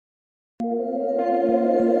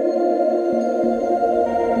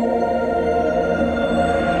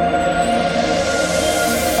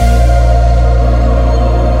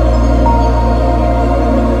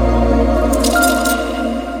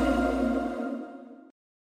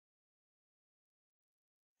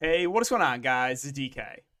Hey, what is going on, guys? It's DK.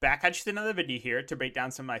 Back at you with another video here to break down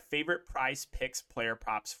some of my favorite prize picks player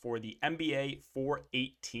props for the NBA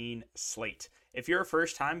 418 slate. If you're a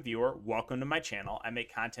first-time viewer, welcome to my channel. I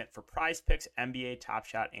make content for Prize Picks, NBA, Top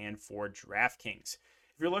Shot, and for DraftKings.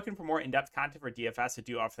 If you're looking for more in-depth content for DFS, I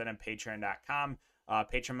do offer that on Patreon.com.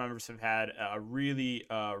 Patreon members have had a really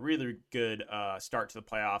good start to the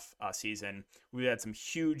playoff season. We've had some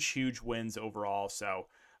huge wins overall, so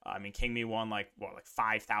King Me won like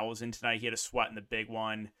 5,000 tonight. He had a sweat in the big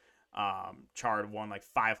one. Chard won like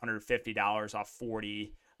 $550 off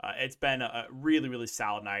 40. It's been a really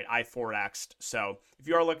solid night. I 4x'd. So if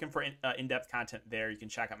you are looking for in-depth content there, you can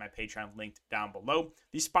check out my Patreon linked down below.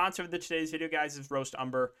 The sponsor of today's video, guys, is Roast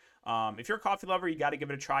Umber. If you're a coffee lover, you got to give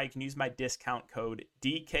it a try. You can use my discount code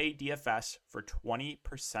DKDFS for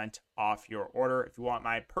 20% off your order. If you want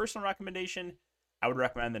my personal recommendation, I would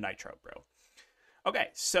recommend the Nitro Bro. Okay,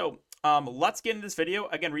 so let's get into this video.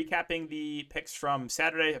 Again, recapping the picks from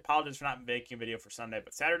Saturday. Apologies for not making a video for Sunday,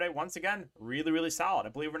 but Saturday, once again, really solid. I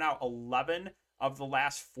believe we're now 11 of the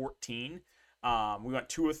last 14. We went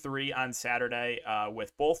 2 of 3 on Saturday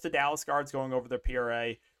with both the Dallas guards going over their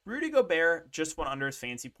PRA. Rudy Gobert just went under his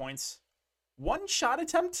fancy points. One shot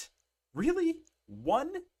attempt? Really?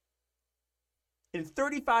 One? In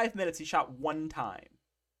 35 minutes, he shot one time.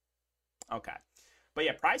 Okay. But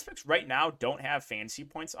yeah, Prize Picks right now don't have fantasy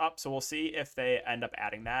points up, so we'll see if they end up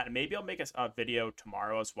adding that. And maybe I'll make a video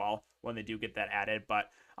tomorrow as well when they do get that added. But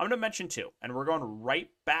I'm going to mention two, and we're going right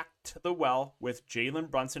back to the well with Jalen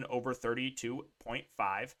Brunson over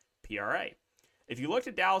 32.5 PRA. If you looked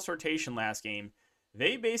at Dallas rotation last game,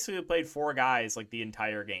 they basically played 4 guys like the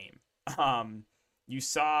entire game. You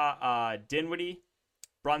saw Dinwiddie,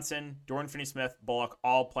 Brunson, Dorian Finney-Smith, Bullock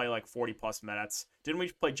all play like 40-plus minutes.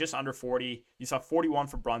 Dinwiddie play just under 40. You saw 41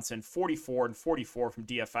 for Brunson, 44 and 44 from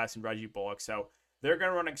DFS and Reggie Bullock. So they're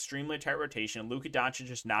going to run an extremely tight rotation. Luka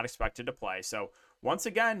Doncic is not expected to play. So once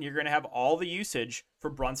again, you're going to have all the usage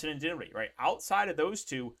for Brunson and Dinwiddie, right? Outside of those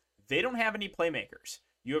two, they don't have any playmakers.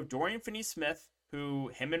 You have Dorian Finney-Smith,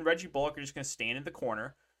 who him and Reggie Bullock are just going to stand in the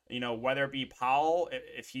corner. You know, whether it be Powell,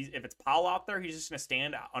 if it's Powell out there, he's just going to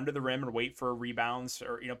stand under the rim and wait for rebounds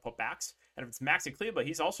or, putbacks. And if it's Maxi Kleber,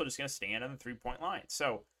 he's also just going to stand on the three-point line.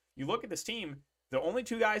 So you look at this team, the only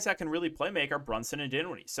 2 guys that can really play make are Brunson and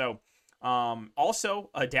Dinwiddie. So also,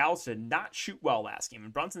 Dallas did not shoot well last game,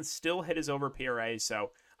 and Brunson still hit his over PRA.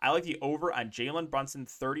 So I like the over on Jalen Brunson,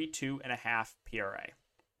 32.5 PRA.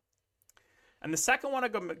 And the second one,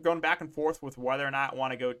 I'm going back and forth with whether or not I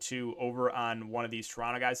want to go to over on one of these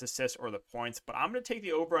Toronto guys' assists or the points. But I'm going to take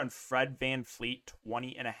the over on Fred VanVleet,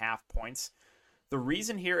 20.5 points. The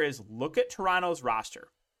reason here is look at Toronto's roster.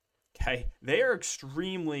 Okay, they are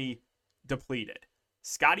extremely depleted.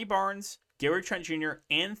 Scotty Barnes, Gary Trent Jr.,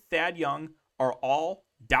 and Thad Young are all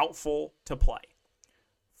doubtful to play.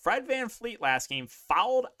 Fred VanVleet last game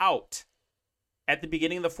fouled out at the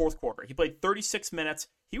beginning of the fourth quarter. He played 36 minutes.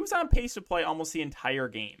 He was on pace to play almost the entire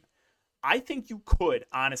game. I think you could,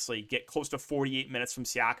 honestly, get close to 48 minutes from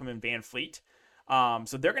Siakam and VanVleet.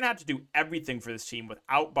 So they're going to have to do everything for this team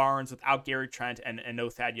without Barnes, without Gary Trent, and no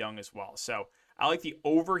Thad Young as well. So I like the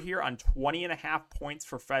over here on 20.5 points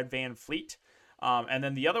for Fred VanVleet. And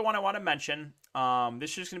then the other one I want to mention,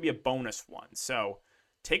 this is just going to be a bonus one. So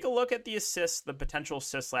take a look at the assists, the potential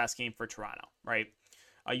assists last game for Toronto, right?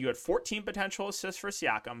 You had 14 potential assists for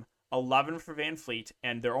Siakam, 11 for VanVleet,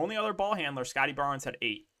 and their only other ball handler, Scotty Barnes, had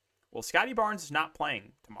 8. Well, Scotty Barnes is not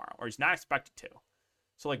playing tomorrow, or he's not expected to.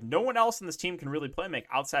 So, no one else in this team can really play make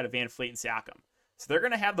outside of VanVleet and Siakam. So they're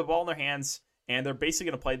going to have the ball in their hands, and they're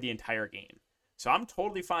basically going to play the entire game. So I'm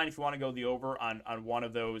totally fine if you want to go the over on one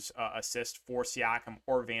of those assists for Siakam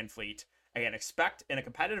or VanVleet. Again, expect in a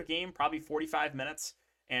competitive game, probably 45 minutes,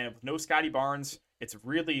 and with no Scotty Barnes, it's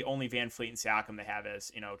really only VanVleet and Siakam they have as,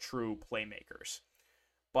 true playmakers.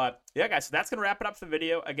 But yeah, guys, so that's going to wrap it up for the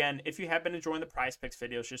video. Again, if you have been enjoying the Prize Picks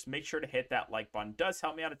videos, just make sure to hit that like button. It does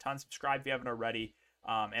help me out a ton. Subscribe if you haven't already.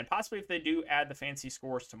 And possibly if they do add the fancy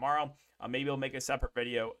scores tomorrow, maybe I'll make a separate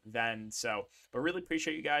video then. But really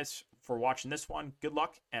appreciate you guys for watching this one. Good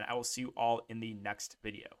luck, and I will see you all in the next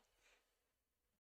video.